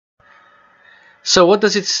So what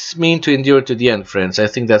does it mean to endure to the end, friends? I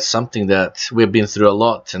think that's something that we've been through a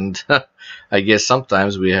lot, and I guess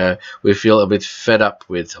sometimes we feel a bit fed up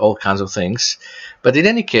with all kinds of things. But in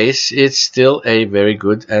any case, it's still a very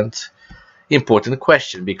good and important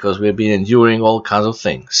question, because we've been enduring all kinds of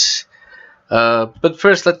things. But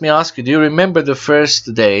first, let me ask you, do you remember the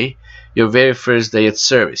first day, your very first day at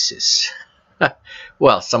services?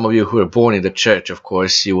 Well, some of you who were born in the church, of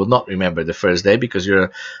course, you will not remember the first day because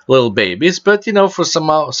you're little babies. But, you know, for some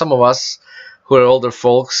of us who are older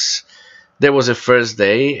folks, there was a first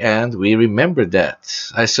day, and we remember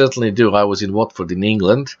that. I certainly do. I was in Watford in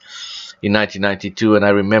England in 1992, and I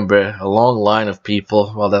remember a long line of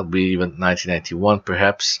people, well, that would be even 1991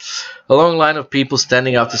 perhaps, a long line of people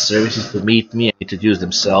standing after services to meet me and introduce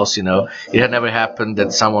themselves. You know, it had never happened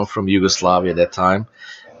that someone from Yugoslavia at that time,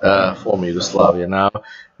 former Yugoslavia now,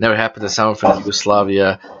 never happened that someone from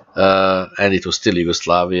Yugoslavia, and it was still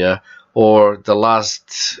Yugoslavia, or the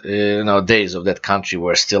last days of that country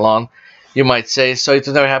were still on, you might say. So it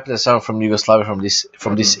never happened that someone from Yugoslavia,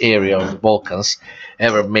 from this area of the Balkans,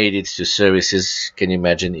 ever made it to services. Can you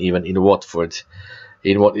imagine, even in Watford,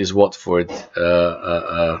 in what is Watford,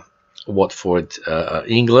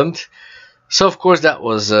 England? So of course that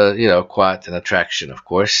was quite an attraction, of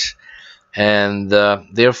course, and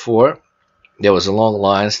therefore there was a long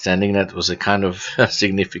line standing. That was a kind of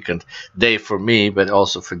significant day for me, but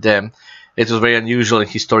also for them. It was a very unusual and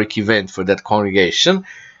historic event for that congregation.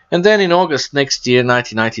 And then in August next year,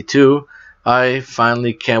 1992, I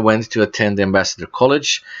finally went to attend Ambassador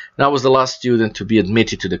College. And I was the last student to be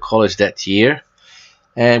admitted to the college that year.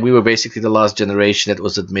 And we were basically the last generation that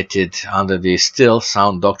was admitted under the still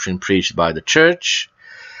sound doctrine preached by the church.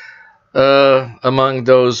 Among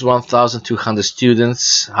those 1,200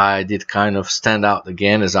 students, I did kind of stand out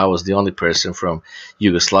again, as I was the only person from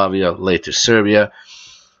Yugoslavia, later Serbia,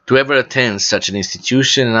 to ever attend such an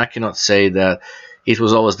institution. And I cannot say that it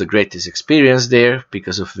was always the greatest experience there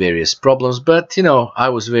because of various problems, but I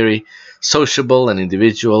was very sociable and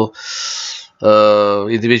individual,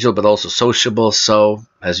 but also sociable. So,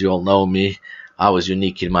 as you all know me, I was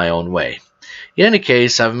unique in my own way. In any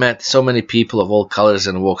case, I've met so many people of all colors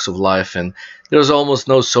and walks of life, and there was almost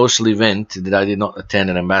no social event that I did not attend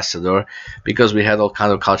an ambassador, because we had all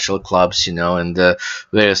kinds of cultural clubs, and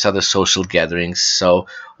various other social gatherings. So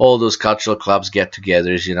all those cultural clubs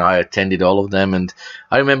get-togethers, I attended all of them. And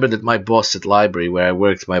I remember that my boss at library where I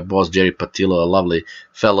worked, my boss Jerry Patillo, a lovely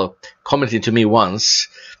fellow, commented to me once.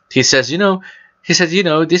 He said,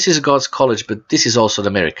 this is God's college, but this is also the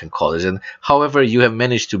American college. And however, you have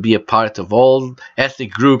managed to be a part of all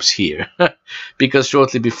ethnic groups here. Because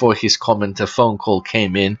shortly before his comment, a phone call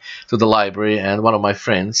came in to the library, and one of my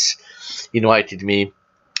friends invited me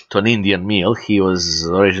to an Indian meal. He was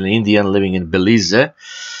originally Indian, living in Belize,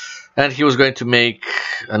 and he was going to make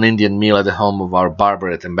an Indian meal at the home of our barber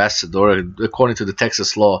at Ambassador. According to the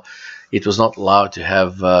Texas law, it was not allowed to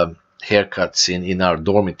have haircuts in our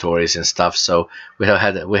dormitories and stuff, so we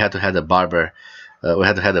had to have a barber. We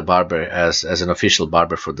had to have a barber as an official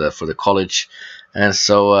barber for the college, and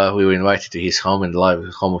so we were invited to his home and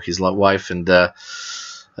the home of his wife, and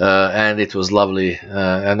it was lovely.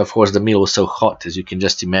 And of course, the meal was so hot, as you can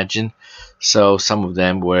just imagine. So some of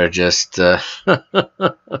them were just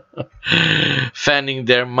fanning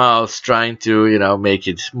their mouths, trying to, make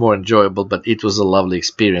it more enjoyable. But it was a lovely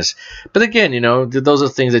experience. But again, those are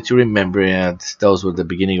things that you remember, and those were the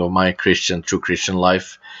beginning of my true Christian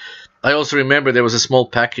life. I also remember there was a small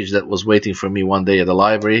package that was waiting for me one day at the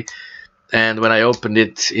library, and when I opened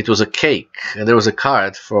it, it was a cake, and there was a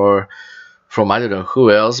card from I don't know who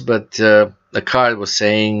else, but the card was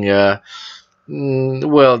saying,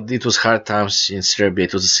 well, it was hard times in Serbia.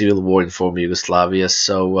 It was a civil war in former Yugoslavia,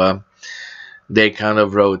 so they kind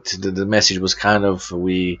of wrote, the message was kind of,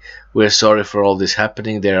 we're sorry for all this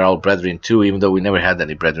happening. They're our brethren too, even though we never had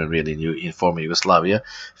any brethren really in former Yugoslavia.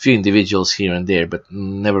 A few individuals here and there, but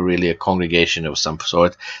never really a congregation of some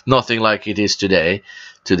sort. Nothing like it is today.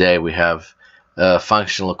 Today we have a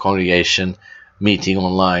functional congregation meeting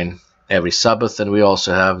online every Sabbath, and we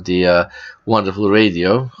also have the wonderful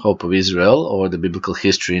radio, Hope of Israel, or the Biblical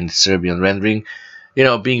History in Serbian rendering,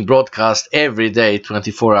 being broadcast every day,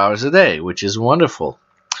 24 hours a day, which is wonderful.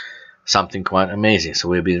 Something quite amazing. So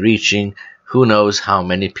we've been reaching who knows how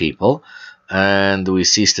many people, and we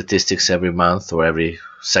see statistics every month or every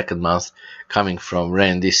second month coming from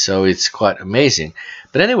Randy, so it's quite amazing.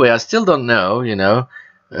 But anyway, I still don't know,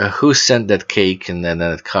 who sent that cake and then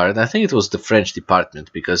that card. I think it was the French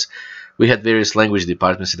department, because we had various language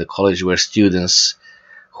departments in the college where students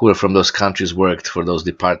who were from those countries worked for those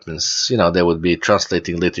departments. They would be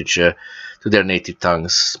translating literature to their native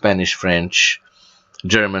tongues, Spanish, French,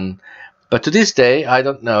 German. But to this day, I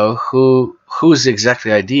don't know whose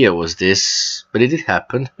exactly idea was this, but it did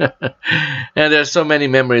happen. And there are so many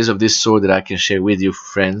memories of this sort that I can share with you,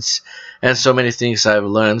 friends, and so many things I've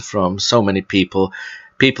learned from so many people,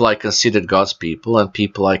 people I considered God's people and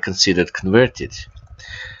people I considered converted.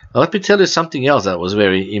 Now, let me tell you something else that was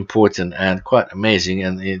very important and quite amazing,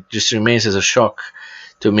 and it just remains as a shock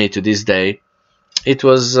to me to this day. It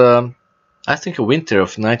was, I think, a winter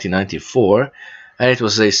of 1994, and it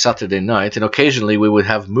was a Saturday night, and occasionally we would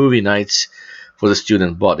have movie nights for the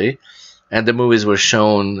student body, and the movies were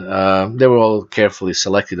shown. They were all carefully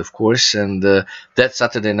selected, of course, and that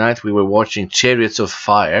Saturday night we were watching Chariots of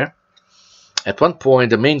Fire. At one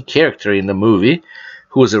point, the main character in the movie,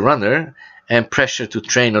 who was a runner and pressured to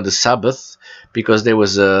train on the Sabbath, because there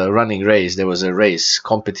was a running race, there was a race,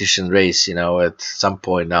 competition race, you know, at some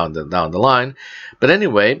point down the line. But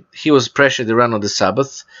anyway, he was pressured to run on the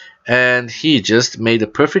Sabbath, and he just made a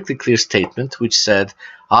perfectly clear statement which said,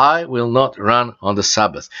 "I will not run on the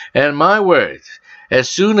Sabbath." And my word, as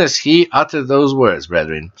soon as he uttered those words,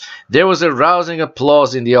 brethren, there was a rousing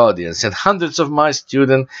applause in the audience, and hundreds of my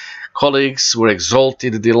student colleagues were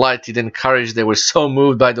exalted, delighted, encouraged. They were so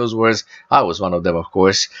moved by those words. I was one of them, of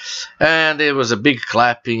course. And there was a big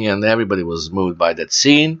clapping, and everybody was moved by that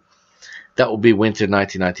scene. That will be winter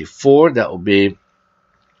 1994. That will be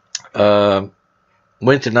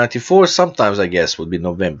winter 94, sometimes I guess would be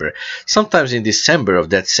November. Sometimes in December of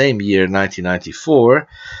that same year, 1994,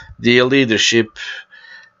 the leadership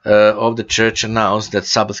of the church announced that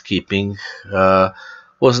Sabbath keeping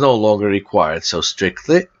was no longer required so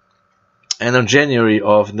strictly. And on January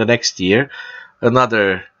of the next year,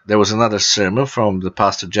 there was another sermon from the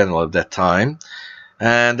pastor general at that time.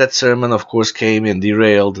 And that sermon, of course, came and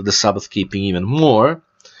derailed the Sabbath keeping even more.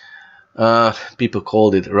 People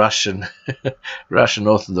called it Russian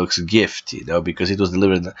Orthodox gift, you know, because it was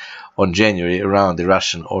delivered on January around the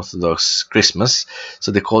Russian Orthodox Christmas.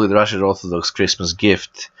 So they called it Russian Orthodox Christmas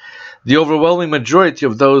gift. The overwhelming majority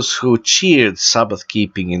of those who cheered Sabbath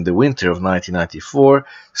keeping in the winter of 1994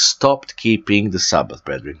 stopped keeping the Sabbath,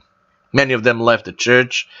 brethren. Many of them left the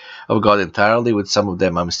Church of God entirely. With some of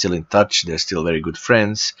them I'm still in touch. They're still very good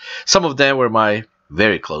friends. Some of them were my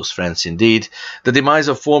very close friends indeed. The demise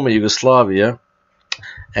of former Yugoslavia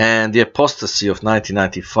and the apostasy of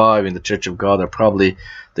 1995 in the Church of God are probably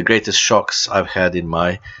the greatest shocks I've had in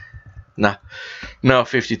my now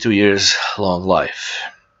 52 years long life.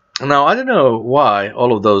 Now, I don't know why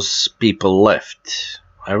all of those people left.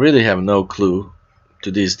 I really have no clue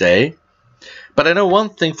to this day. But I know one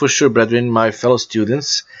thing for sure, brethren, my fellow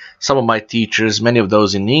students, some of my teachers, many of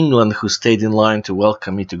those in England who stayed in line to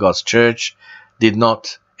welcome me to God's church, did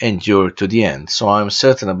not endure to the end. So I'm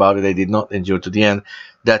certain about it, they did not endure to the end.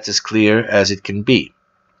 That's as clear as it can be.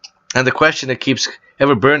 And the question that keeps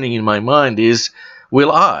ever burning in my mind is,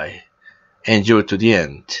 will I endure to the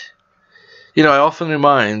end? You know, I often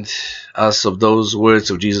remind us of those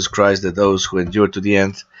words of Jesus Christ that those who endure to the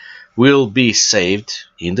end will be saved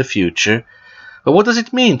in the future. But what does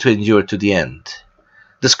it mean to endure to the end?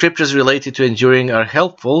 The scriptures related to enduring are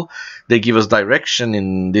helpful. They give us direction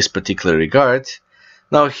in this particular regard.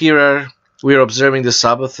 Now here we are observing the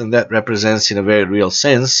Sabbath, and that represents in a very real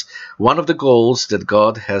sense one of the goals that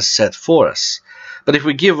God has set for us. But if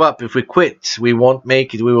we give up, if we quit, we won't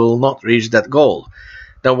make it, we will not reach that goal.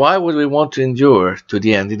 Now, why would we want to endure to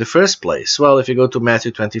the end in the first place? Well, if you go to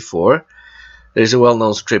Matthew 24, there's a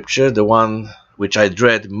well-known scripture, the one which I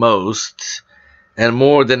dread most and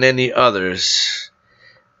more than any others.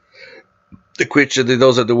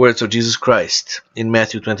 Those are the words of Jesus Christ in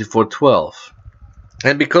Matthew 24:12.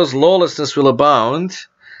 And because lawlessness will abound,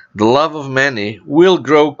 the love of many will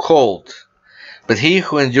grow cold, but he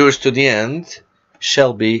who endures to the end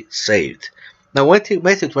shall be saved. Now,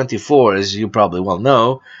 Matthew 24, as you probably well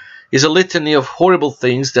know, is a litany of horrible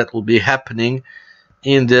things that will be happening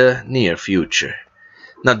in the near future.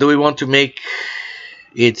 Now, do we want to make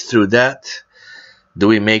it through that? Do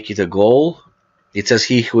we make it a goal? It says,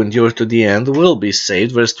 he who endures to the end will be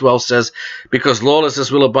saved. Verse 12 says, because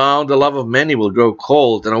lawlessness will abound, the love of many will grow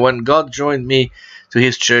cold. And when God joined me to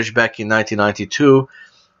his church back in 1992,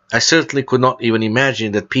 I certainly could not even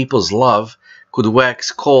imagine that people's love could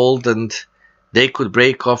wax cold and they could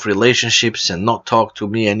break off relationships and not talk to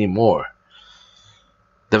me anymore.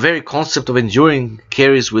 The very concept of enduring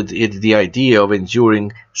carries with it the idea of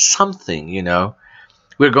enduring something, you know.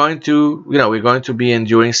 We're going to be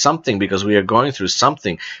enduring something because we are going through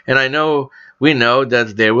something. And we know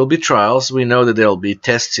that there will be trials. We know that there will be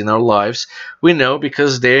tests in our lives. We know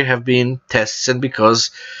because there have been tests and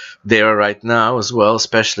because they are right now as well,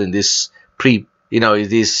 especially in this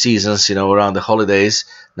these seasons, around the holidays.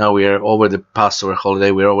 Now we are over the Passover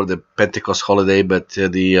holiday, we're over the Pentecost holiday, but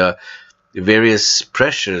the various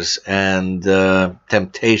pressures and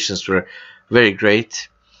temptations were very great,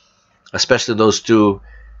 especially those two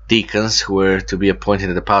deacons who were to be appointed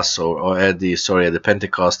at the Passover, or at the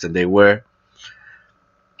Pentecost, and they were.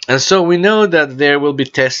 And so we know that there will be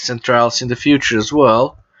tests and trials in the future as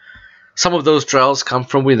well. Some of those trials come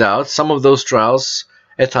from without. Some of those trials,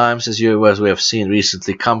 at times, as we have seen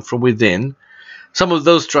recently, come from within. Some of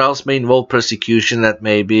those trials may involve persecution. That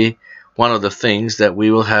may be one of the things that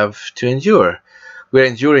we will have to endure. We're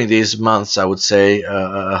enduring these months, I would say,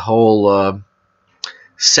 a whole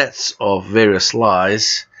sets of various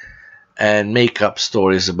lies and make up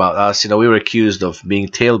stories about us. We were accused of being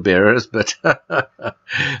talebearers, but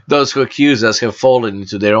those who accuse us have fallen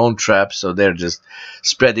into their own traps, so they're just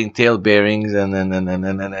spreading talebearings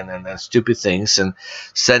and stupid things, and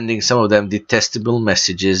sending some of them detestable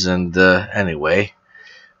messages. And anyway,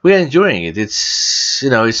 we're enduring it. It's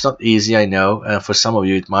it's not easy, I know, and for some of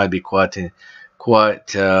you it might be quite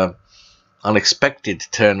unexpected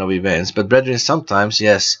turn of events. But brethren, sometimes,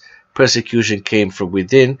 yes, persecution came from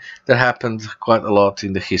within. That happened quite a lot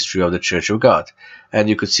in the history of the Church of God, and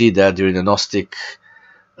you could see that during the Gnostic,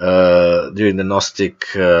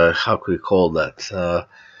 how could we call that,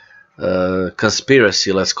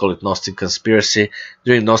 conspiracy? Let's call it Gnostic conspiracy.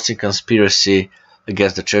 During Gnostic conspiracy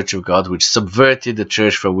against the Church of God, which subverted the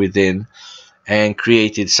Church from within and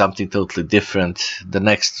created something totally different. The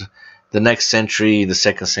next century, the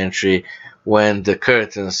 2nd century, when the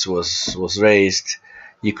curtains was raised,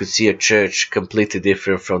 you could see a church completely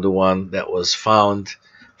different from the one that was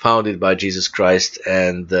founded by Jesus Christ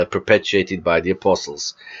and perpetuated by the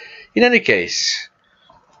apostles. In any case,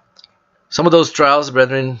 some of those trials,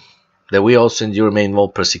 brethren, that we also endure may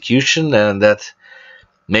involve persecution, and that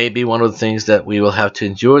may be one of the things that we will have to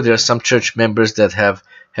endure. There are some church members that have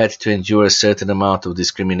had to endure a certain amount of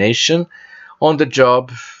discrimination on the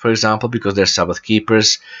job, for example, because they're Sabbath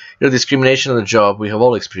keepers. Discrimination on the job we have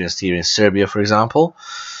all experienced here in Serbia, for example.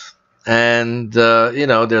 And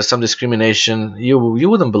there's some discrimination you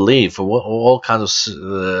wouldn't believe, for all kinds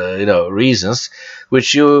of reasons,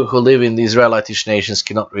 which you who live in the Israelitish nations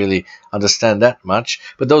cannot really understand that much.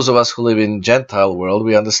 But those of us who live in Gentile world,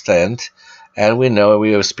 we understand, and we know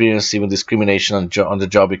we have experienced even discrimination on the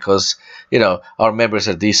job because our members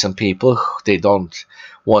are decent people. They don't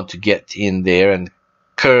want to get in there and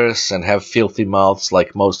curse and have filthy mouths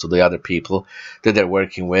like most of the other people that they're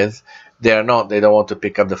working with. They don't want to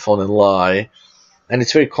pick up the phone and lie. And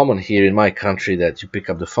it's very common here in my country that you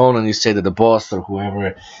pick up the phone and you say that the boss or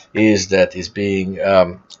whoever is that is being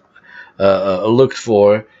looked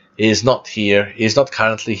for is not here, is not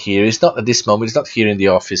currently here, is not at this moment, is not here in the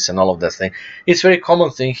office, and all of that thing. It's a very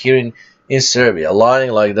common thing here in Serbia,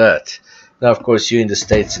 lying like that. Now, of course, you in the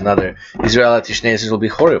States and other Israelitish nations will be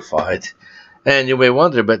horrified. And you may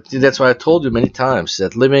wonder, but that's why I told you many times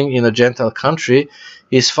that living in a Gentile country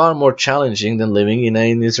is far more challenging than living in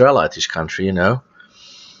an Israelitish country,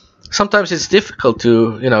 Sometimes it's difficult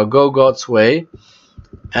to, go God's way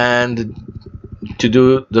and to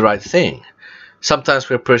do the right thing. Sometimes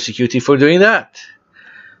we're persecuted for doing that.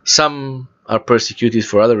 Some are persecuted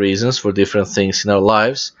for other reasons, for different things in our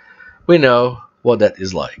lives. We know what that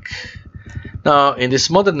is like. Now, in this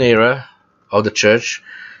modern era of the church,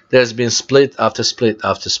 there's been split after split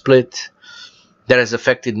after split. That has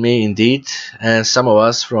affected me indeed, and some of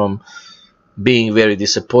us from being very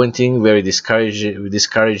disappointing, very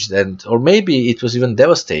discouraged, or maybe it was even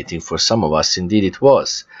devastating for some of us. Indeed, it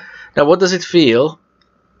was. Now, what does it feel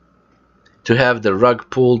to have the rug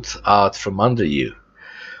pulled out from under you?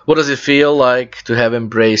 What does it feel like to have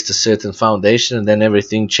embraced a certain foundation and then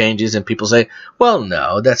everything changes and people say, well,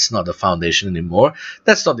 no, that's not a foundation anymore.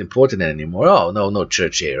 That's not important anymore. Oh, no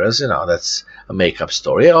church eras. That's a make-up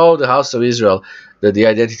story. Oh, the house of Israel, the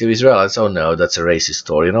identity of Israelites. Oh, no, that's a racist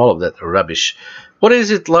story and all of that rubbish. What is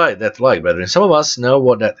it like, brethren? Some of us know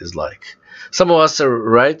what that is like. Some of us are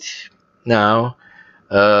right now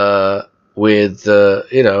with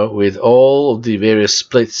all of the various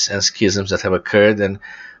splits and schisms that have occurred, and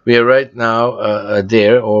we are right now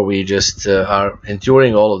there, or we just are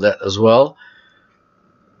enduring all of that as well.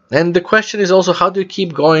 And the question is also, how do you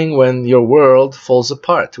keep going when your world falls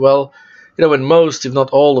apart? Well, when most, if not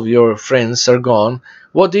all, of your friends are gone,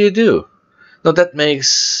 what do you do? Now, that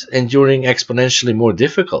makes enduring exponentially more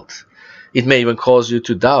difficult. It may even cause you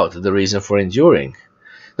to doubt the reason for enduring.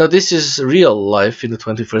 Now, this is real life in the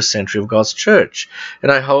 21st century of God's church,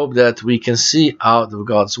 and I hope that we can see out of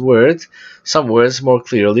God's word some words more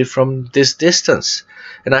clearly from this distance.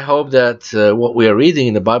 And I hope that what we are reading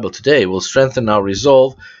in the Bible today will strengthen our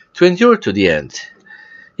resolve to endure to the end.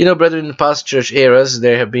 You know, brethren, in past church eras,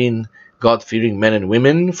 there have been God-fearing men and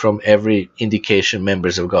women from every indication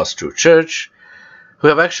members of God's true church who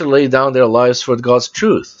have actually laid down their lives for God's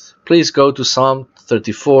truth. Please go to Psalm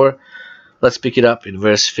 34. Let's pick it up in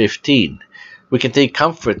verse 15. We can take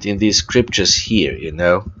comfort in these scriptures here, you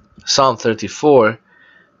know. Psalm 34,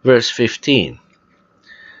 verse 15.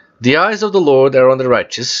 The eyes of the Lord are on the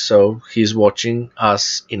righteous, so he's watching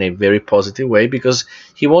us in a very positive way because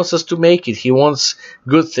he wants us to make it. He wants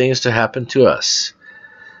good things to happen to us.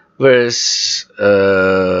 Verse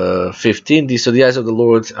 15, so the eyes of the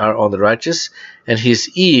Lord are on the righteous, and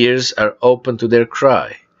his ears are open to their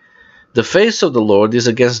cry. The face of the Lord is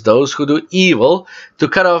against those who do evil, to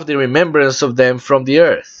cut off the remembrance of them from the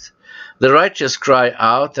earth. The righteous cry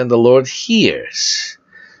out, and the Lord hears.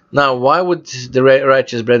 Now, why would the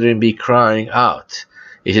righteous brethren be crying out?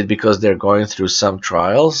 Is it because they're going through some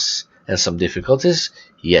trials and some difficulties?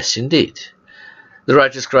 Yes, indeed. The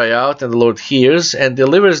righteous cry out, and the Lord hears and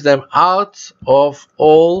delivers them out of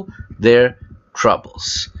all their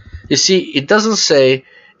troubles. You see, it doesn't say,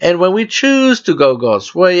 and when we choose to go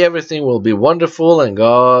God's way, everything will be wonderful and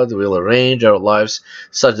God will arrange our lives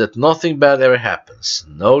such that nothing bad ever happens.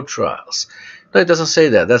 No trials. No, it doesn't say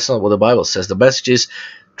that. That's not what the Bible says. The message is,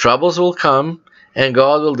 troubles will come and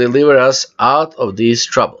God will deliver us out of these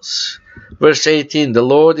troubles. Verse 18, the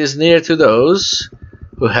Lord is near to those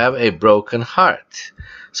who have a broken heart.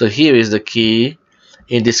 So here is the key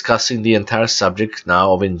in discussing the entire subject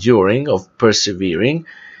now of enduring, of persevering.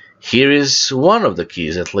 Here is one of the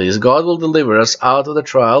keys, at least. God will deliver us out of the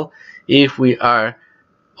trial if we are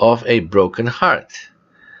of a broken heart.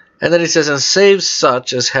 And then it says, and save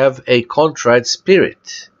such as have a contrite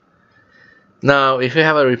spirit. Now, if you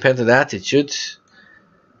have a repentant attitude,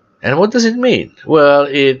 and what does it mean? Well,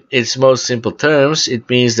 in its most simple terms, it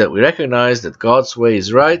means that we recognize that God's way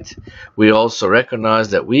is right. We also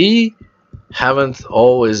recognize that we haven't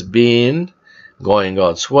always been going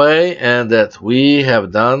God's way, and that we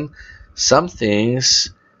have done some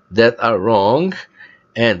things that are wrong,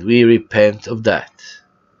 and we repent of that.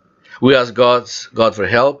 We ask God for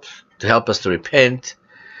help, to help us to repent.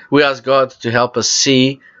 We ask God to help us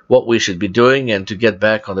see what we should be doing and to get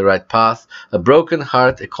back on the right path. A broken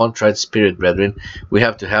heart, a contrite spirit, brethren. We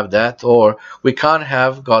have to have that, or we can't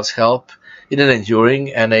have God's help in an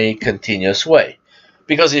enduring and a continuous way.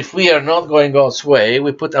 Because if we are not going God's way,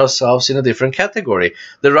 we put ourselves in a different category.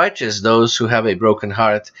 The righteous, those who have a broken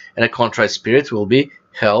heart and a contrite spirit, will be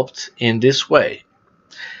helped in this way.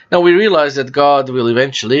 Now we realize that God will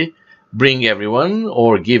eventually bring everyone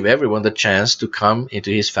or give everyone the chance to come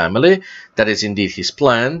into his family. That is indeed his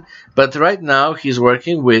plan. But right now he's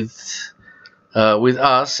working with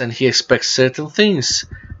us, and he expects certain things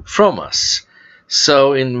from us.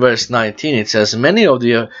 So in verse 19 it says, many are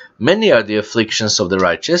the afflictions of the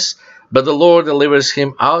righteous, but the Lord delivers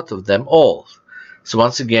him out of them all. So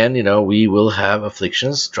once again, you know, we will have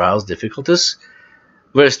afflictions, trials, difficulties.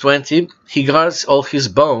 Verse 20, he guards all his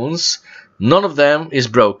bones, none of them is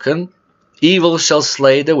broken. Evil shall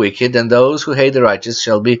slay the wicked, and those who hate the righteous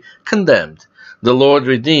shall be condemned. The Lord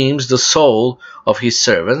redeems the soul of his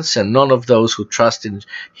servants, and none of those who trust in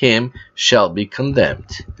him shall be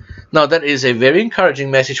condemned. Now that is a very encouraging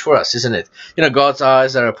message for us, isn't it? You know, God's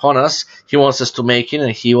eyes are upon us. He wants us to make it,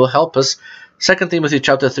 and he will help us. 2 Timothy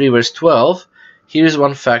chapter 3, verse 12. Here is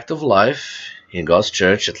one fact of life, in God's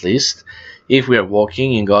church at least, if we are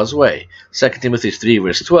walking in God's way. 2 Timothy 3,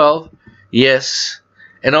 verse 12. Yes,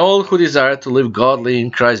 and all who desire to live godly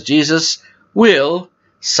in Christ Jesus will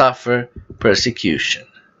suffer persecution.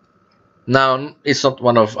 Now, it's not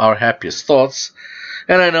one of our happiest thoughts,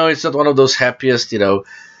 and I know it's not one of those happiest,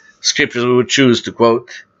 scriptures we would choose to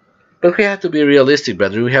quote, but we have to be realistic,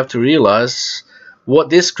 brethren. We have to realize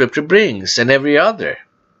what this scripture brings, and every other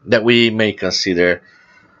that we may consider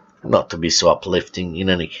not to be so uplifting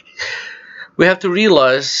in any case. We have to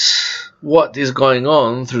realize what is going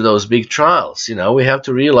on through those big trials. We have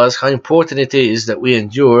to realize how important it is that we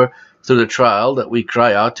endure through the trial, that we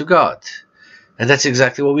cry out to God. And that's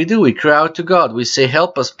exactly what we do. We cry out to God. We say,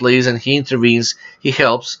 help us, please, and he intervenes. He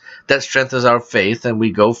helps. That strengthens our faith, and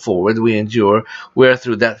we go forward. We endure. We're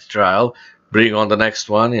through that trial. Bring on the next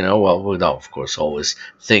one. Well, we don't, of course, always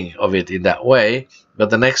think of it in that way. But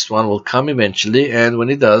the next one will come eventually, and when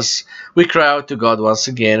it does, we cry out to God once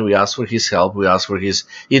again. We ask for his help. We ask for his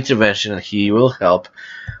intervention, and he will help.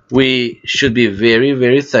 We should be very,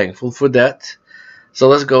 very thankful for that. So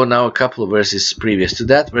let's go now a couple of verses previous to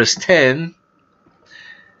that. Verse 10.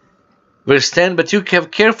 Verse 10, but you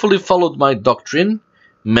have carefully followed my doctrine,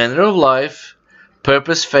 manner of life,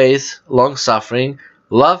 purpose, faith, long-suffering,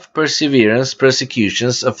 love, perseverance,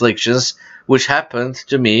 persecutions, afflictions, which happened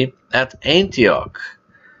to me at Antioch.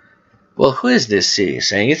 Well, who is this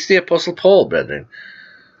saying? It's the Apostle Paul, brethren.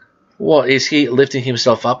 What, is he lifting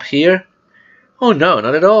himself up here? Oh no,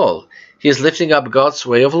 not at all. He is lifting up God's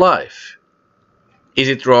way of life. Is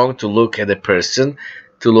it wrong to look at a person,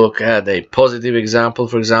 to look at a positive example,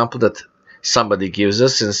 for example, that somebody gives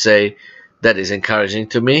us and say, that is encouraging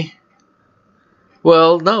to me?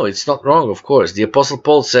 Well, no, it's not wrong, of course. The Apostle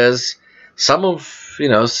Paul says,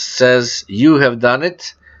 says, you have done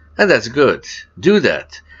it, and that's good. Do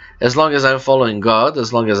that. As long as I'm following God,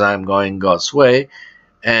 as long as I'm going God's way,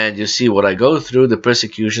 and you see what I go through, the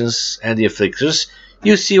persecutions and the afflictors,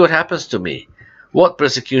 you see what happens to me, what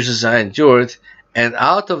persecutions I endured, and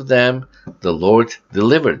out of them the Lord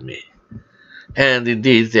delivered me. And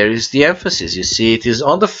indeed, there is the emphasis. You see, it is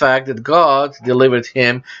on the fact that God delivered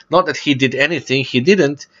him, not that he did anything. He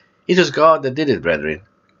didn't. It was God that did it, brethren.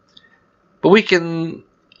 But we can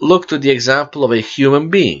look to the example of a human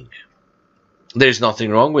being. There is nothing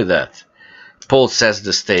wrong with that. Paul sets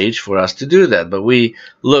the stage for us to do that. But we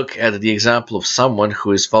look at the example of someone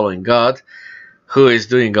who is following God, who is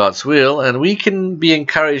doing God's will, and we can be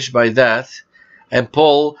encouraged by that. And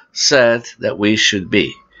Paul said that we should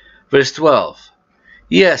be. Verse 12,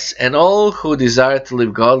 yes, and all who desire to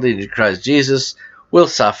live godly in Christ Jesus will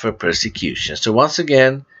suffer persecution. So once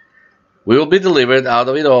again, we will be delivered out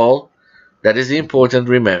of it all. That is the important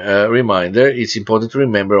reminder. It's important to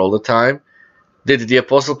remember all the time. Did the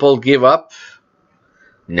Apostle Paul give up?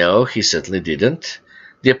 No, he certainly didn't.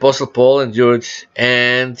 The Apostle Paul endured,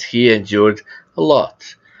 and he endured a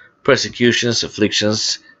lot. Persecutions,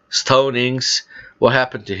 afflictions, stonings. What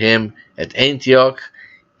happened to him at Antioch,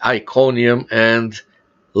 Iconium, and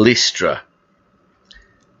Lystra?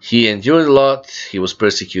 He endured a lot. He was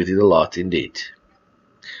persecuted a lot indeed.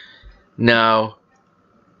 Now,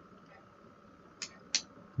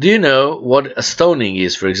 do you know what a stoning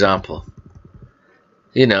is, for example?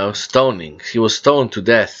 You know, stoning. He was stoned to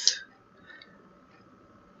death.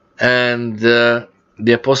 And the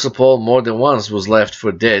Apostle Paul more than once was left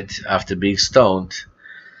for dead after being stoned.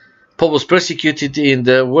 Paul was persecuted in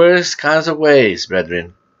the worst kinds of ways,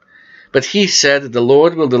 brethren. But he said that the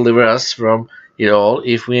Lord will deliver us from it all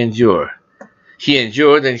if we endure. He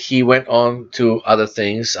endured, and he went on to other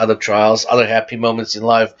things, other trials, other happy moments in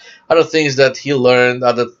life, other things that he learned,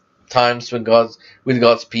 other times when with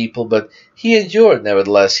God's people. But he endured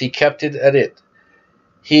nevertheless. He kept it at it.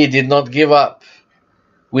 He did not give up.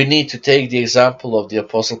 We need to take the example of the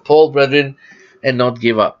Apostle Paul, brethren, and not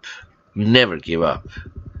give up. Never give up.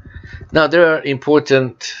 Now, there are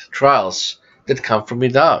important trials that come from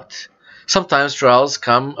without. Sometimes trials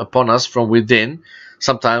come upon us from within.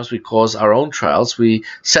 Sometimes we cause our own trials. We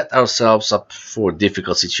set ourselves up for a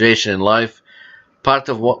difficult situation in life. Part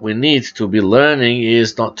of what we need to be learning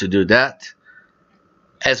is not to do that.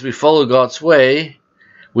 As we follow God's way,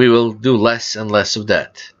 we will do less and less of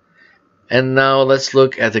that. And now let's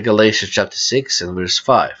look at the Galatians chapter 6 and verse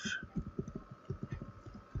 5.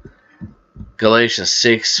 Galatians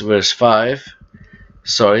 6 verse 5.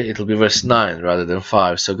 Sorry, it'll be verse 9 rather than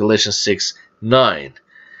 5. So Galatians 6, 9.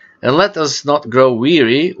 And let us not grow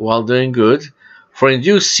weary while doing good, for in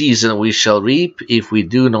due season we shall reap if we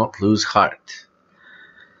do not lose heart.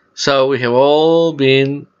 So we have all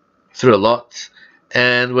been through a lot,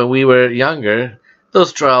 and when we were younger,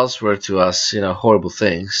 those trials were to us, horrible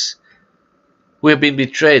things. We have been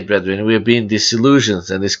betrayed, brethren. We have been disillusioned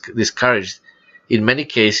and discouraged. In many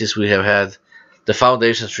cases, we have had the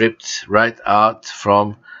foundation stripped right out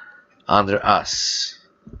from under us.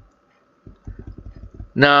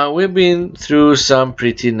 Now, we've been through some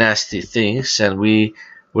pretty nasty things, and we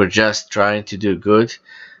were just trying to do good.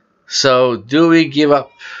 So, do we give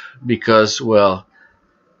up because, well,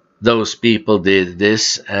 those people did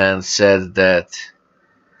this and said that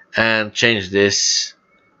and changed this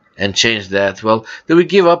and changed that? Well, do we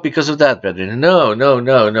give up because of that, brethren?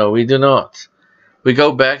 No, we do not. We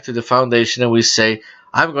go back to the foundation and we say,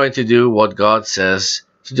 I'm going to do what God says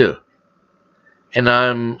to do. And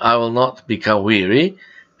I will not become weary.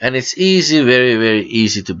 And it's easy, very, very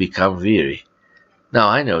easy to become weary. Now,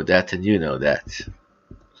 I know that, and you know that.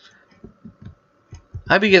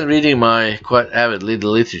 I began reading my quite avidly the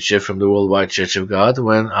literature from the Worldwide Church of God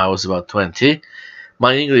when I was about 20.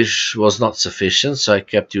 My English was not sufficient, so I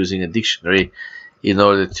kept using a dictionary in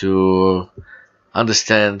order to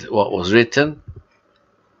understand what was written.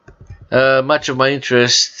 Much of my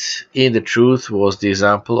interest in the truth was the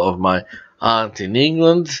example of my aunt in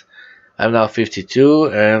England. I'm now 52,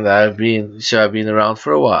 and I've been around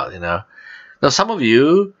for a while, Now, some of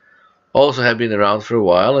you also have been around for a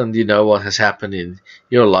while, and you know what has happened in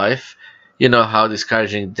your life. You know how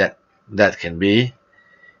discouraging that can be.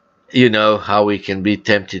 You know how we can be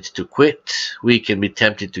tempted to quit. We can be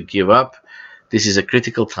tempted to give up. This is a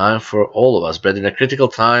critical time for all of us, brethren, a critical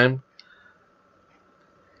time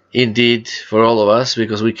indeed for all of us,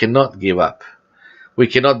 because we cannot give up. We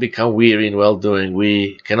cannot become weary in well-doing.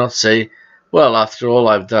 We cannot say, well, after all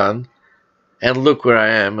I've done, and look where I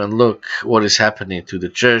am, and look what is happening to the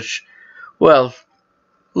church. Well,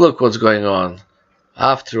 look what's going on.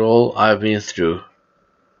 After all I've been through.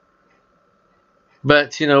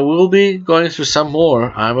 But, you know, we'll be going through some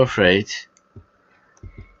more, I'm afraid.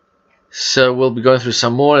 So we'll be going through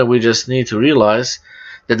some more, and we just need to realize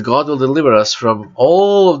that God will deliver us from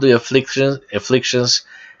all of the afflictions,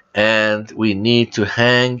 and we need to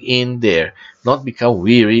hang in there, not become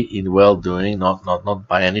weary in well-doing, not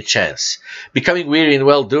by any chance. Becoming weary in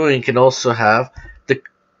well-doing can also have the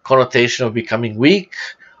connotation of becoming weak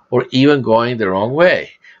or even going the wrong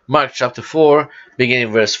way. Mark chapter 4,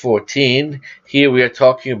 beginning verse 14, here we are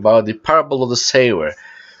talking about the parable of the sower,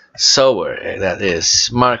 that is,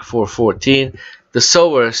 Mark 4:14. The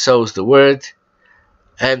sower sows the word,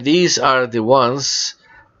 and these are the ones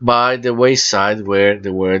by the wayside where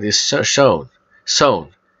the word is sown.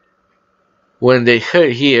 When they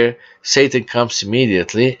hear, Satan comes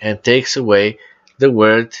immediately and takes away the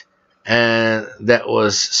word and that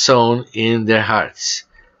was sown in their hearts.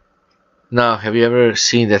 Now, have you ever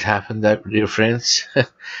seen that happen, dear friends?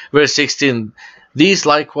 Verse 16, these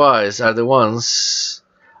likewise are the ones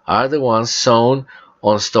sown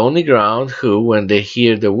on stony ground, who, when they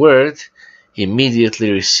hear the word,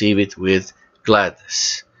 immediately receive it with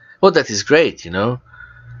gladness. Well, that is great, you know.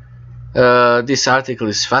 This article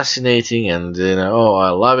is fascinating, and you know, oh,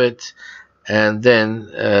 I love it. And then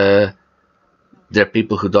there are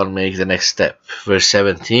people who don't make the next step. Verse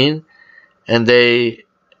 17, and they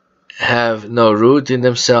have no root in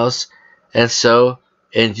themselves, and so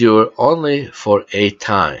endure only for a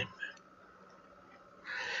time.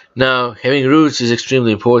 Now, having roots is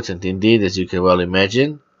extremely important indeed, as you can well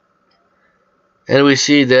imagine. And we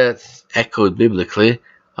see that echoed biblically,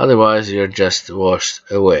 otherwise you're just washed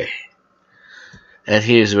away. And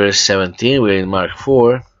here's verse 17, we're in Mark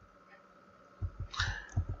 4.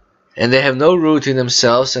 And they have no root in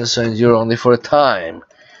themselves, and so endure only for a time.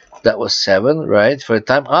 That was 7, right? For a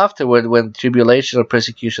time afterward, when tribulation or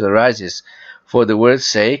persecution arises for the word's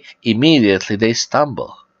sake, immediately they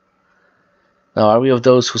stumble. Now, are we of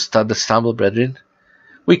those who stumble, brethren?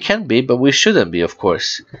 We can be, but we shouldn't be, of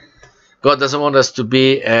course. God doesn't want us to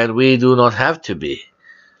be, and we do not have to be.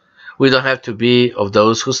 We don't have to be of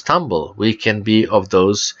those who stumble. We can be of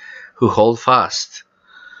those who hold fast.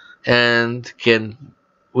 And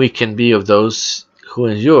we can be of those who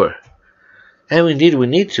endure. And indeed, we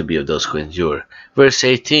need to be of those who endure. Verse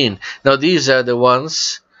 18, now these are the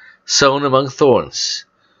ones sown among thorns.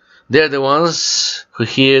 They are the ones who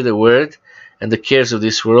hear the word, and the cares of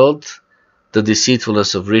this world, the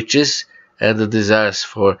deceitfulness of riches, and the desires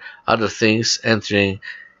for other things entering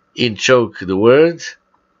in choke the word,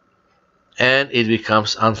 and it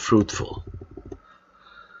becomes unfruitful.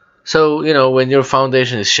 So, you know, when your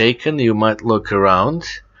foundation is shaken, you might look around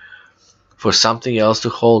for something else to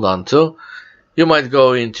hold on to. You might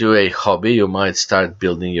go into a hobby, you might start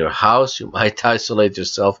building your house, you might isolate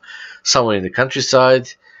yourself somewhere in the countryside,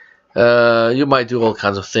 you might do all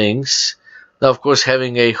kinds of things. Now, of course,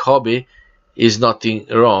 having a hobby is nothing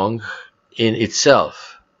wrong in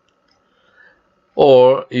itself.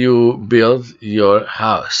 Or you build your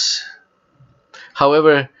house.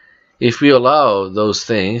 However, if we allow those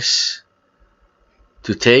things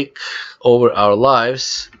to take over our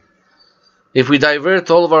lives, if we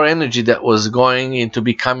divert all of our energy that was going into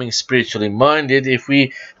becoming spiritually minded, if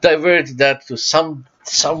we divert that to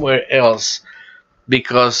somewhere else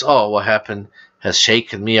because, oh, what happened has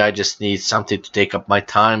shaken me, I just need something to take up my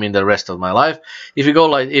time in the rest of my life. If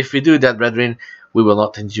we do that, brethren, we will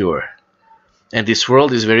not endure. And this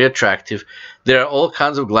world is very attractive. There are all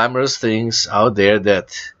kinds of glamorous things out there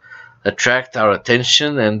that attract our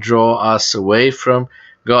attention and draw us away from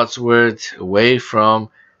God's word, away from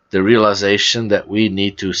the realization that we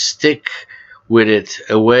need to stick with it,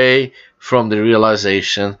 away from the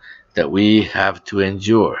realization that we have to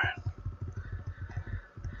endure.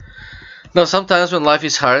 Now, sometimes when life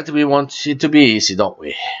is hard, we want it to be easy, don't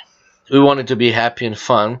we? We want it to be happy and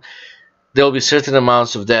fun. There will be certain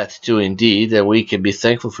amounts of that too, indeed, and we can be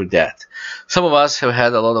thankful for that. Some of us have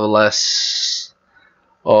had a lot of less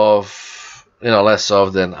of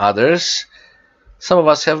than others. Some of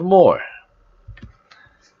us have more.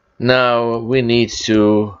 Now, we need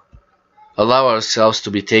to allow ourselves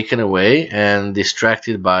to be taken away and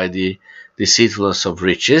distracted by the deceitfulness of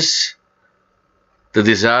riches, the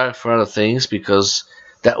desire for other things, because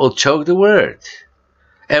that will choke the word.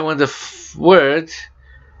 And when the word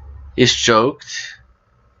is choked,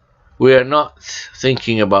 we are not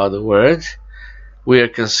thinking about the word, we are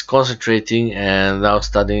concentrating and now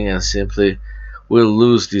studying, and simply will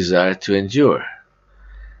lose desire to endure.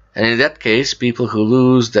 And in that case, people who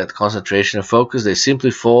lose that concentration and focus, they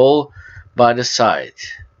simply fall by the side.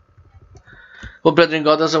 Well, brethren,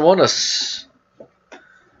 God doesn't want us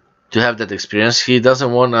to have that experience. He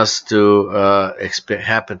doesn't want us to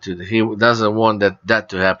He doesn't want that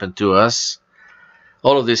to happen to us.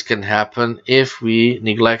 All of this can happen if we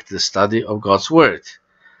neglect the study of God's Word.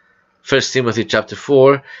 1 Timothy chapter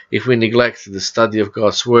 4, if we neglect the study of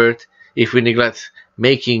God's Word, if we neglect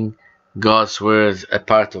making God's Word a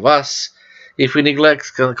part of us, if we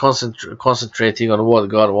neglect concentrating on what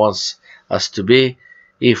God wants us to be,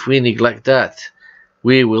 if we neglect that,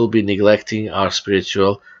 we will be neglecting our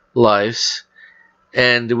spiritual lives,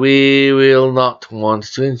 and we will not want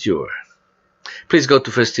to endure. Please go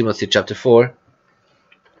to 1 Timothy chapter 4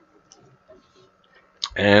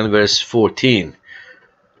 and verse 14.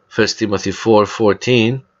 1 Timothy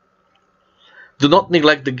 4:14. Do not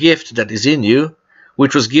neglect the gift that is in you,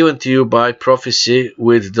 which was given to you by prophecy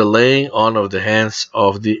with the laying on of the hands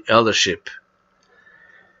of the eldership.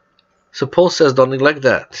 So Paul says, don't neglect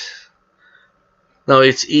that. Now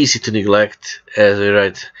it's easy to neglect, as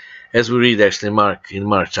we read actually in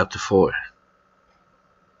Mark chapter 4.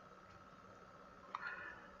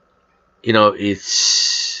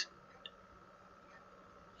 It's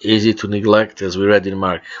easy to neglect, as we read in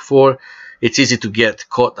Mark 4. It's easy to get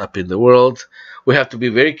caught up in the world. We have to be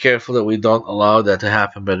very careful that we don't allow that to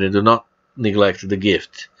happen, but we do not neglect the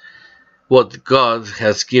gift. What God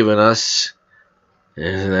has given us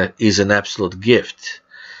is an absolute gift.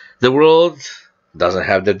 The world doesn't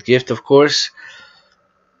have that gift, of course.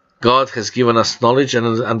 God has given us knowledge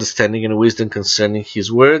and understanding and wisdom concerning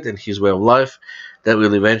His Word and His way of life that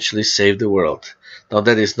will eventually save the world. Now,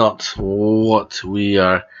 that is not what we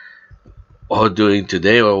are doing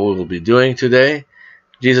today, or we will be doing today.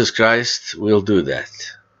 Jesus Christ will do that.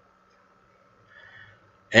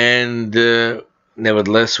 And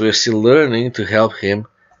nevertheless, we are still learning to help Him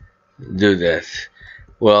do that.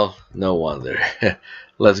 Well, no wonder.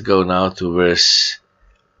 Let's go now to verse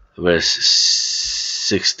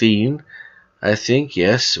 16, I think.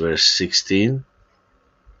 Yes, verse 16.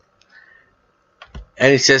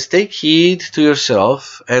 And it says, take heed to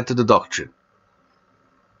yourself and to the doctrine.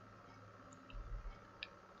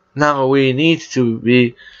 Now, we need to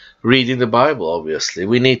be reading the Bible, obviously.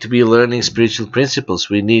 We need to be learning spiritual principles.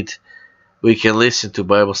 We can listen to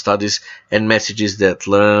Bible studies and messages that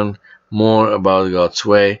learn more about God's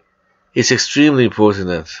way. It's extremely important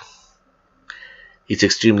that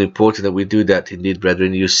we do that, indeed,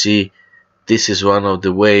 brethren. You see, this is one of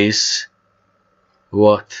the ways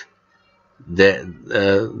that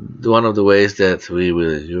we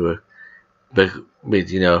will endure. But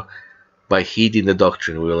by heeding the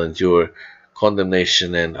doctrine, we will endure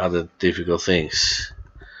condemnation and other difficult things.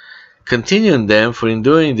 Continue in them, for in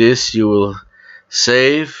doing this you will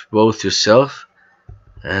save both yourself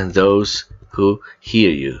and those who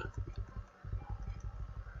hear you.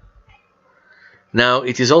 Now,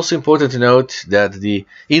 it is also important to note that the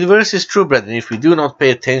inverse is true, brethren. If we do not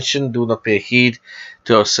pay attention, do not pay heed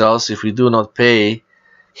to ourselves, if we do not pay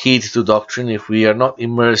heed to doctrine, if we are not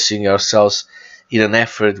immersing ourselves in an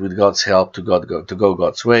effort with God's help to go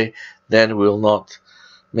God's way, then we will not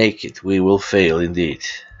make it. We will fail indeed.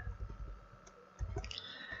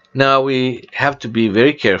 Now, we have to be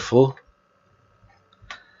very careful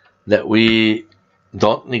that we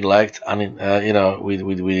don't neglect,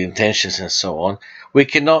 with intentions and so on. We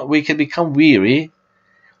can become weary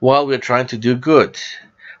while we're trying to do good.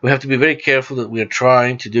 We have to be very careful that we are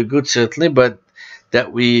trying to do good, certainly, but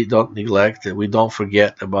that we don't neglect, that we don't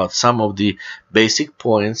forget about some of the basic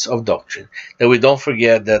points of doctrine, that we don't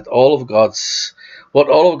forget that what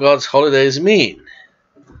all of God's holidays mean.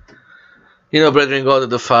 Brethren, God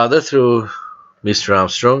the Father, through Mr.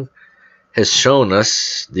 Armstrong, has shown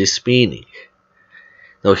us this meaning.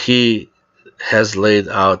 Now, He has laid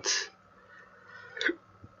out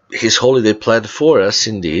His holiday plan for us,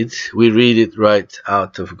 indeed. We read it right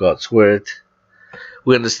out of God's Word.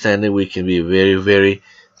 We understand that we can be very, very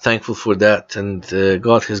thankful for that, and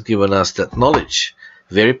God has given us that knowledge,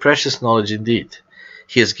 very precious knowledge indeed.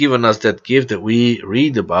 He has given us that gift that we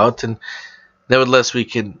read about, and nevertheless we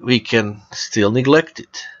can still neglect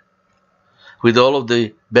it. With all of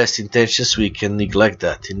the best intentions, we can neglect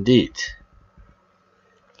that indeed.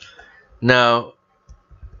 Now,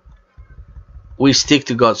 we stick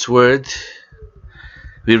to God's word,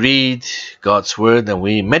 we read God's word, and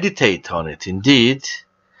we meditate on it. Indeed,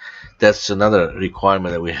 that's another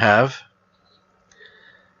requirement that we have.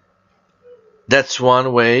 That's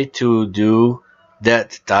one way to do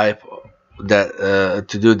that type,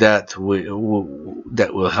 that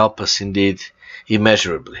will help us indeed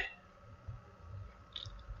immeasurably.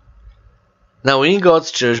 Now, we in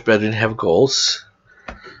God's church, brethren, have goals.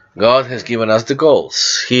 God has given us the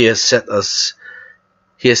goals. He has set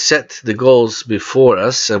the goals before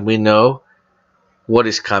us, and we know what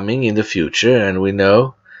is coming in the future, and we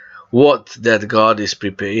know what that God is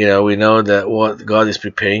preparing. We know that what God is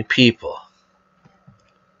preparing people.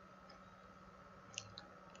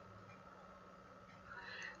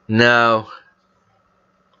 Now,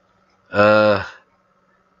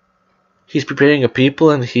 He's preparing a people,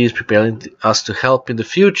 and He's preparing us to help in the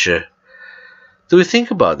future. Do we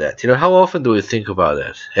think about that? How often do we think about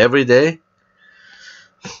that? Every day?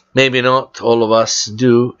 Maybe not all of us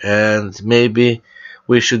do, and maybe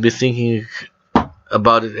we should be thinking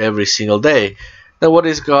about it every single day. Now, what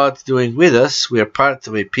is God doing with us? We are part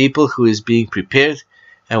of a people who is being prepared,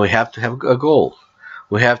 and we have to have a goal.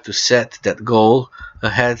 We have to set that goal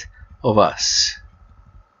ahead of us.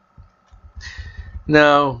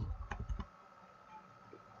 Now,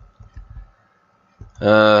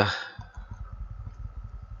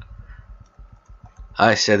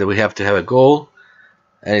 I said that we have to have a goal,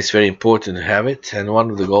 and it's very important to have it. And one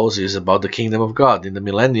of the goals is about the kingdom of God. In the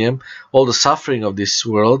millennium, all the suffering of this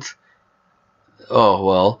world,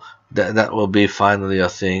 that will be finally a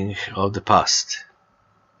thing of the past.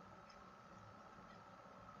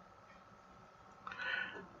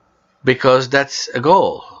 Because that's a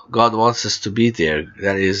goal. God wants us to be there.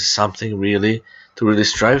 That is something to really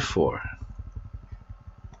strive for.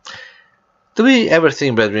 Do we ever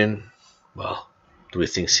think, brethren, do we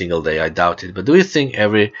think single day? I doubt it. But do we think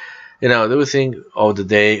do we think of the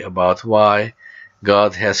day about why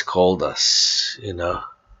God has called us?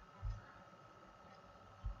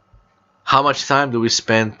 How much time do we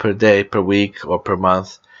spend per day, per week, or per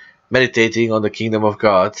month meditating on the kingdom of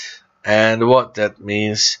God and what that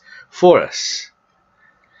means for us?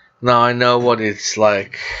 Now, I know what it's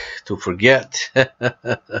like to forget.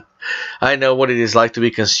 I know what it is like to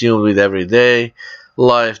be consumed with everyday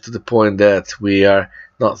life to the point that we are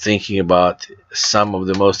not thinking about some of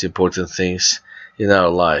the most important things in our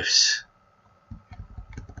lives.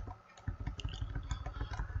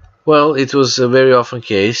 Well, it was a very often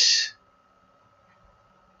case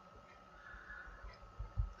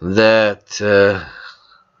that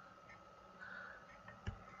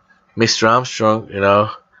Mr. Armstrong,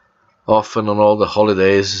 often on all the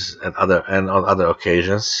holidays and on other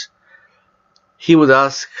occasions, he would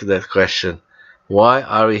ask that question, why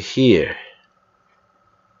are we here?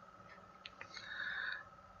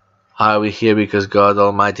 Are we here because God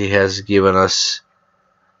Almighty has given us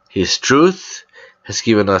His truth, has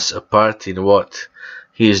given us a part in what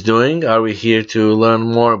He is doing? Are we here to learn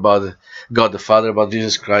more about God the Father, about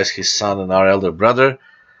Jesus Christ, His Son, and our elder brother?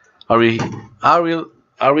 Are we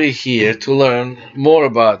here to learn more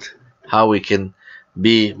about how we can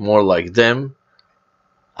be more like them?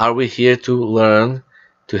 Are we here to learn,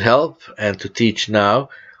 to help, and to teach now,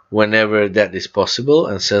 whenever that is possible,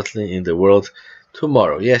 and certainly in the world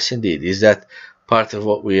tomorrow? Yes, indeed. Is that part of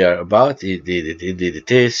what we are about? Indeed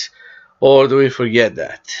it is. Or do we forget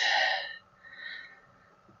that?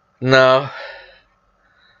 Now,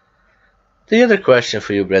 the other question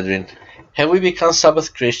for you, brethren, have we become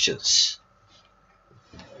Sabbath Christians?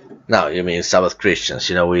 Now, you mean Sabbath Christians.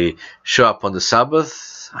 We show up on the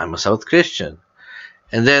Sabbath, I'm a Sabbath Christian.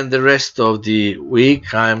 And then the rest of the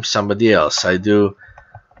week, I'm somebody else. I do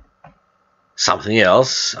something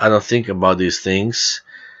else. I don't think about these things.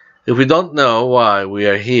 If we don't know why we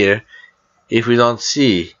are here, if we don't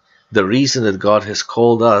see the reason that God has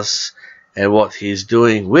called us and what He is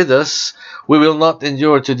doing with us, we will not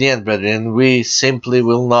endure to the end, brethren. We simply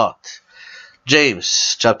will not.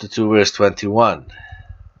 James chapter 2, verse 21.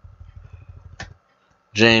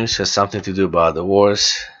 James has something to do about the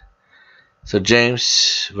wars. So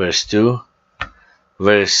James, chapter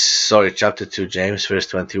 2, James, verse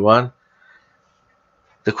 21.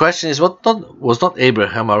 The question is, was not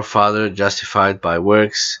Abraham our father justified by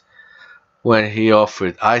works when he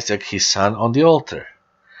offered Isaac his son on the altar?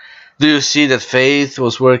 Do you see that faith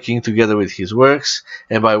was working together with his works,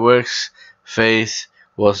 and by works faith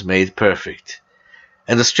was made perfect?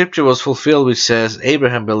 And the scripture was fulfilled which says,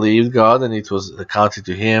 Abraham believed God, and it was accounted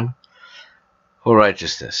to him for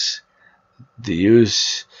righteousness. The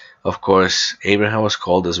use, of course, Abraham was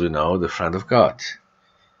called, as we know, the friend of God.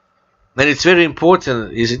 And it's very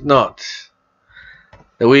important, is it not,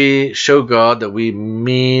 that we show God that we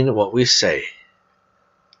mean what we say.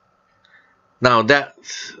 Now that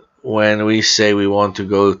when we say we want to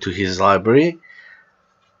go to His library,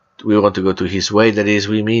 we want to go to His way, that is,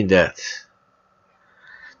 we mean that.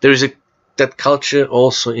 There is that culture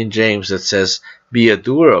also in James that says, be a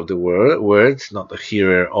doer of the word, not a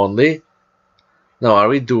hearer only. Now, are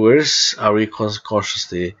we doers? Are we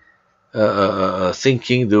consciously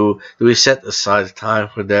thinking? Do we set aside time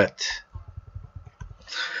for that?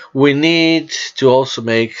 We need to also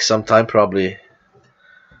make some time, probably,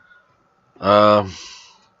 from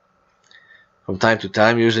time to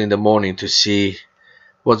time, usually in the morning, to see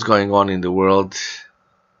what's going on in the world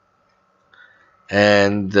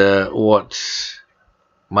and what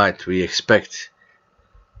might we expect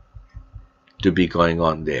to be going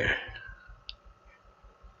on there.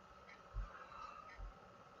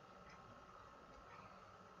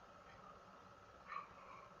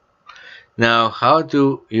 Now, how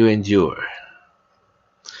do you endure?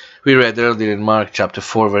 We read earlier in Mark chapter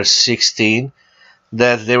 4 verse 16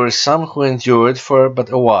 that there were some who endured for but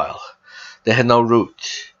a while. They had no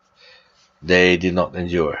root. They did not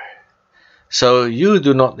endure. So you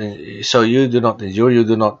do not endure, you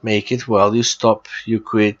do not make it. Well, you stop, you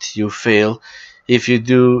quit, you fail if you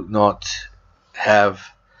do not have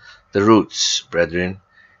the roots, brethren.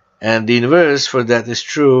 And the inverse for that is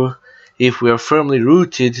true. If we are firmly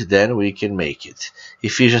rooted, then we can make it.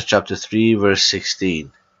 Ephesians chapter 3 verse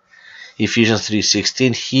 16. Ephesians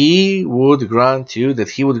 3:16, He would grant you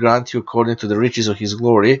according to the riches of His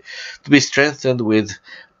glory to be strengthened with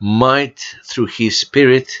might through His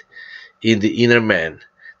Spirit in the inner man,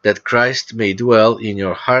 that Christ may dwell in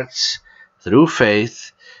your hearts through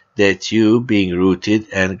faith, that you, being rooted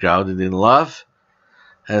and grounded in love,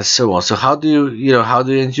 and so on. So how do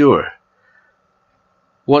you endure?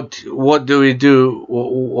 What do we do,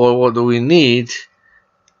 or what do we need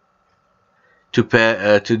to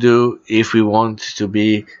do if we want to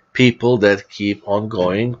be people that keep on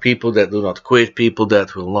going, people that do not quit, people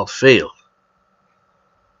that will not fail?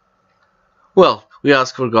 Well, we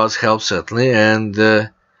ask for God's help, certainly, and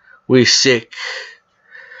we stick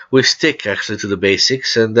actually to the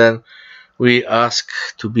basics, and then we ask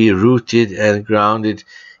to be rooted and grounded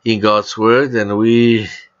in God's Word, and we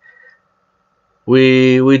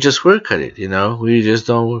just work at it, we just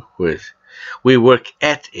don't quit. We work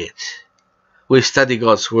at it. We study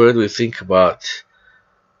God's Word, we think about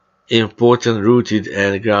important, rooted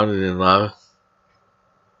and grounded in love.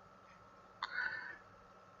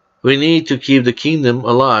 We need to keep the kingdom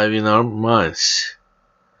alive in our minds.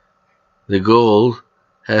 The goal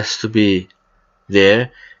has to be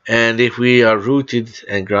there, and if we are rooted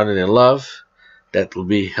and grounded in love, that will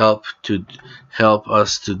be help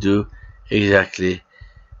us to do exactly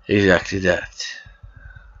that.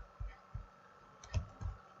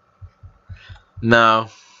 Now,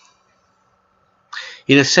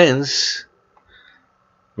 in a sense,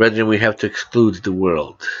 brethren, we have to exclude the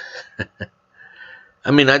world. I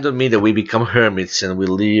mean, I don't mean that we become hermits and we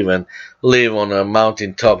live on a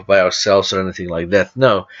mountain top by ourselves or anything like that.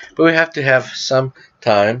 No, but we have to have some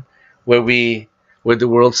time where the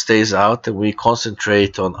world stays out and we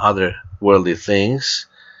concentrate on other worldly things,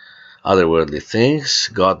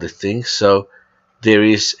 godly things. So there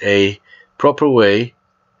is a proper way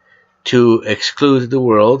to exclude the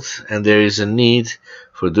world, and there is a need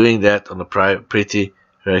for doing that on a pretty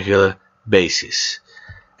regular basis.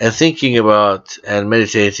 And thinking about and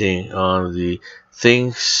meditating on the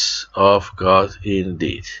things of God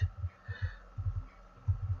indeed.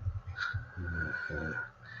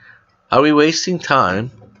 Are we wasting time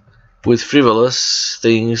with frivolous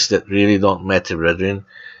things that really don't matter, brethren?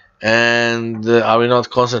 And are we not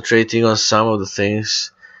concentrating on some of the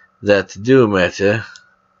things that do matter?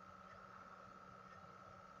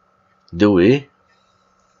 Do we?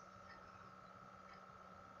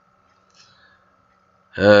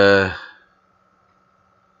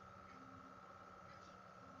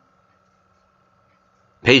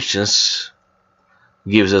 Patience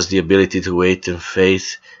gives us the ability to wait, and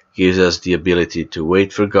faith gives us the ability to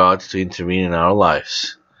wait for God to intervene in our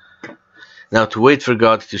lives. Now, to wait for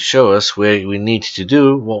God to show us where we need to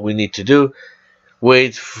do what we need to do,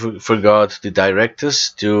 wait for God to direct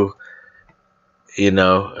us, to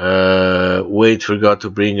wait for God to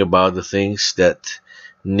bring about the things that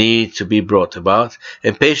need to be brought about.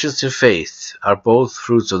 And patience and faith are both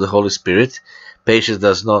fruits of the Holy Spirit. Patience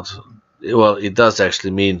does not, well, it does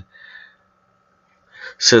actually mean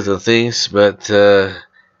certain things, but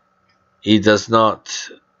it does not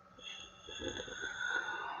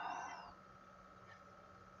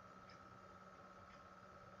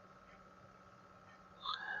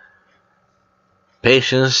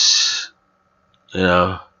Patience,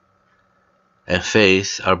 and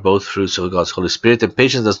faith are both fruits of God's Holy Spirit. And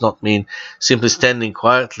patience does not mean simply standing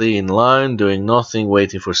quietly in line, doing nothing,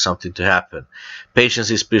 waiting for something to happen.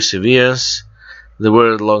 Patience is perseverance. The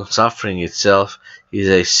word long-suffering itself is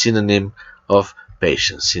a synonym of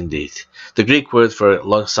patience, indeed. The Greek word for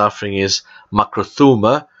long-suffering is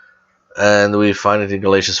makrothuma, and we find it in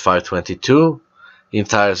Galatians 5:22.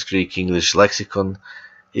 Entire Greek English lexicon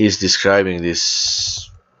is describing this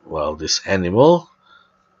animal,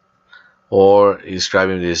 or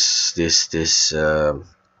describing this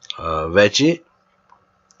veggie.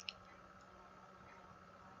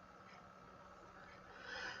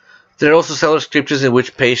 There are also several scriptures in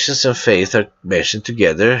which patience and faith are mentioned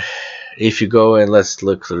together. If you go and let's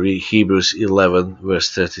look at Hebrews 11 verse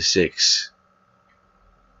 36,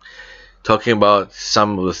 talking about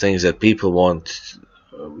some of the things that people want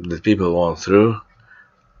through.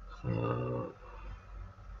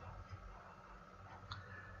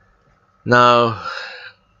 Now,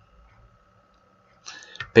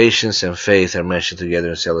 patience and faith are mentioned together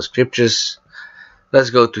in several scriptures. Let's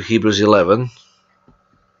go to Hebrews 11.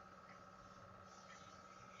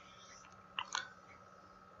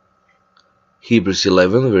 Hebrews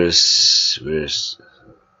 11 verse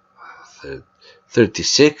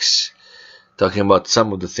 36, talking about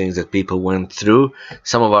some of the things that people went through,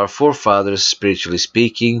 some of our forefathers, spiritually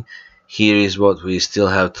speaking. Here is what we still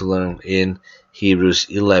have to learn in Hebrews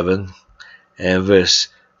 11 and verse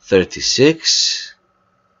 36.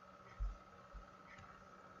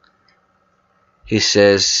 He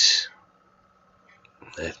says,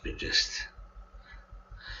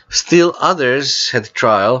 still others had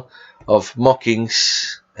trial of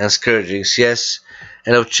mockings and scourgings, yes,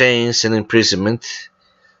 and of chains and imprisonment.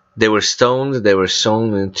 They were stoned, they were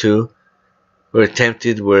sown in two, were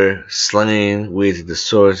tempted, were slain with the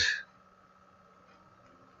sword.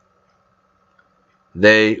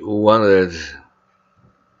 They wandered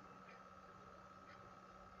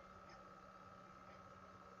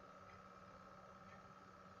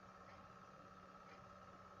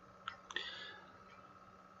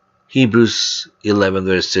Hebrews 11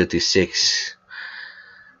 verse 36.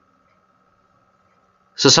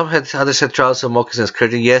 So others had trials of mockings and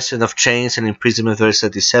scourging, yes, and of chains and imprisonment, verse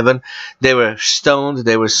 37. They were stoned,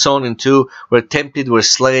 they were sown in two, were tempted, were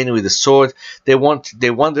slain with the sword. They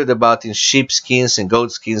wandered about in sheepskins and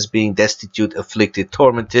goatskins, being destitute, afflicted,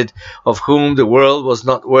 tormented, of whom the world was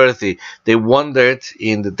not worthy. They wandered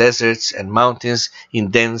in the deserts and mountains,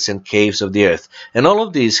 in dens and caves of the earth. And all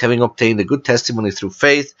of these, having obtained a good testimony through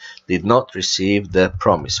faith, did not receive the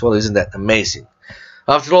promise. Well, isn't that amazing?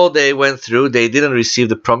 After all they went through, they didn't receive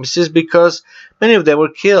the promises because many of them were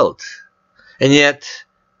killed. And yet,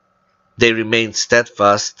 they remained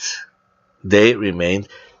steadfast. They remained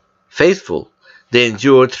faithful. They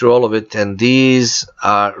endured through all of it, and these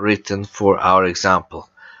are written for our example.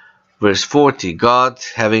 Verse 40, God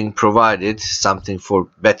having provided something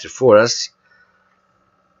better for us,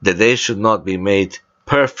 that they should not be made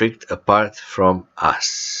perfect apart from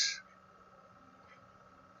us.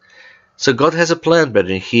 So God has a plan,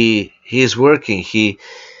 brethren. He is working. He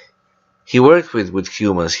worked with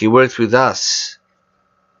humans. He worked with us.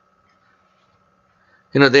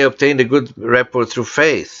 They obtained a good rapport through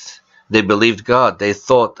faith. They believed God. They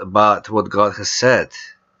thought about what God has said.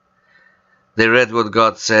 They read what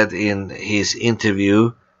God said in his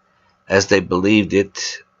interview as they believed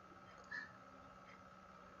it.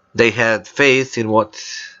 They had faith in what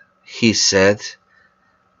he said.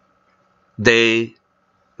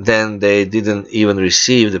 Then they didn't even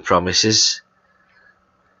receive the promises.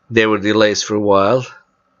 There were delays for a while.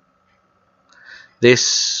 They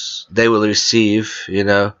will receive,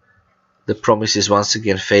 the promises once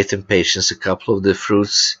again, faith and patience, a couple of the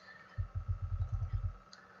fruits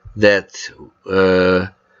that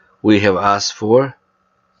we have asked for.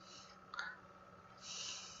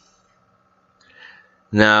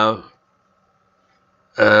 Now,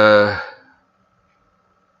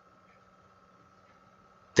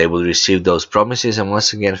 they will receive those promises, and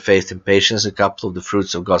once again, faith and patience, a couple of the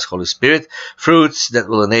fruits of God's Holy Spirit, fruits that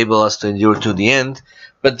will enable us to endure to the end.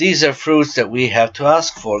 But these are fruits that we have to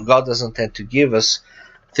ask for. God doesn't tend to give us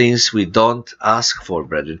things we don't ask for,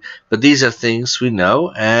 brethren. But these are things we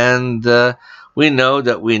know, and we know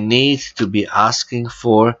that we need to be asking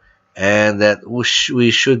for, and that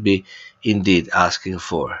we should be indeed asking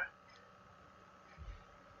for.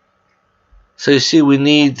 So you see,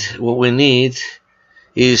 what we need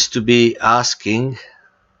is to be asking.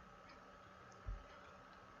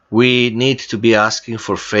 We need to be asking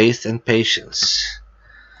for faith and patience.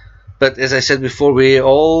 But as I said before, we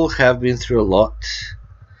all have been through a lot.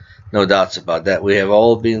 No doubts about that. We have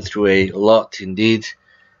all been through a lot indeed.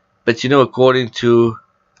 But according to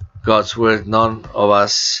God's word, none of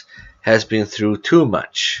us has been through too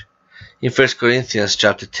much. In 1 Corinthians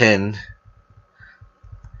chapter 10,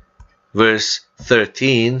 verse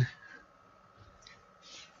 13,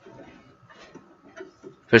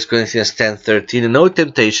 1 Corinthians 10:13, "And no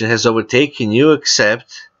temptation has overtaken you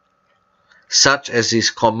except such as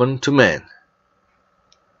is common to man.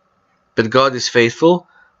 But God is faithful,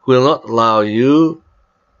 who will not allow you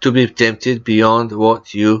to be tempted beyond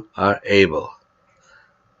what you are able."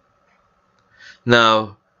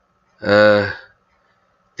 Now,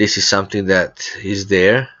 this is something that is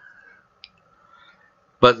there.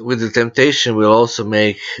 But with the temptation will also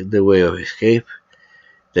make the way of escape,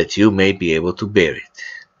 that you may be able to bear it.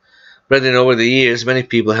 Brethren, over the years, many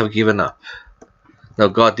people have given up. Now,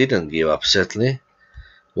 God didn't give up, certainly.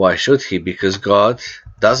 Why should He? Because God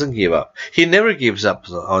doesn't give up. He never gives up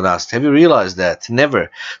on us. Have you realized that?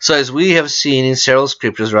 Never. So as we have seen in several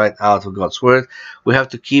scriptures right out of God's Word, we have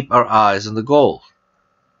to keep our eyes on the goal.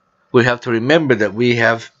 We have to remember that we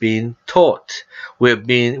have been taught. We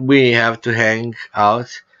have to hang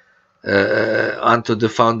out onto the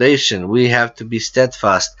foundation. We have to be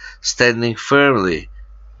steadfast, standing firmly,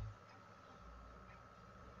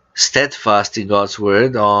 steadfast in God's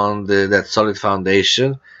word on that solid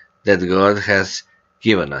foundation that God has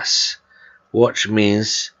given us. Which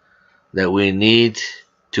means that we need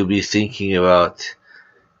to be thinking about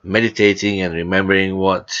meditating and remembering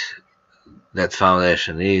what that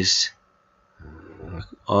foundation is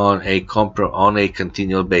on a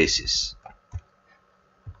continual basis.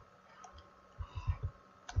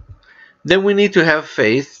 Then we need to have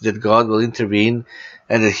faith that God will intervene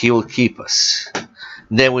and that He will keep us.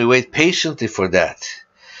 Then we wait patiently for that.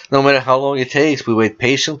 No matter how long it takes, we wait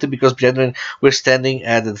patiently because, brethren, we're standing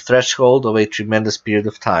at the threshold of a tremendous period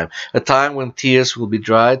of time. A time when tears will be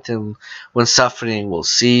dried and when suffering will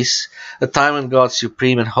cease. A time when God's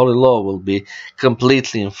supreme and holy law will be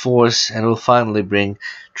completely enforced and will finally bring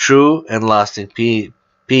true and lasting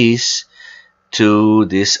peace to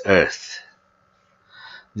this earth.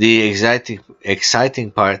 The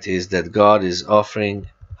exciting part is that God is offering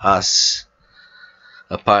us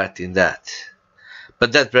a part in that.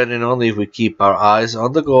 But that, brethren, only if we keep our eyes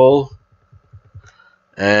on the goal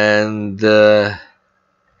and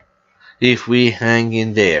if we hang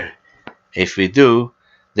in there. If we do,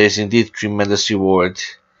 there's indeed tremendous reward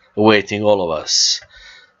awaiting all of us.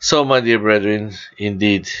 So, my dear brethren,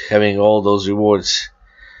 indeed, having all those rewards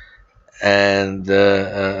and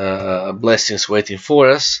blessings waiting for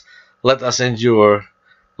us, let us endure.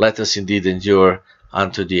 Let us indeed endure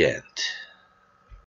unto the end.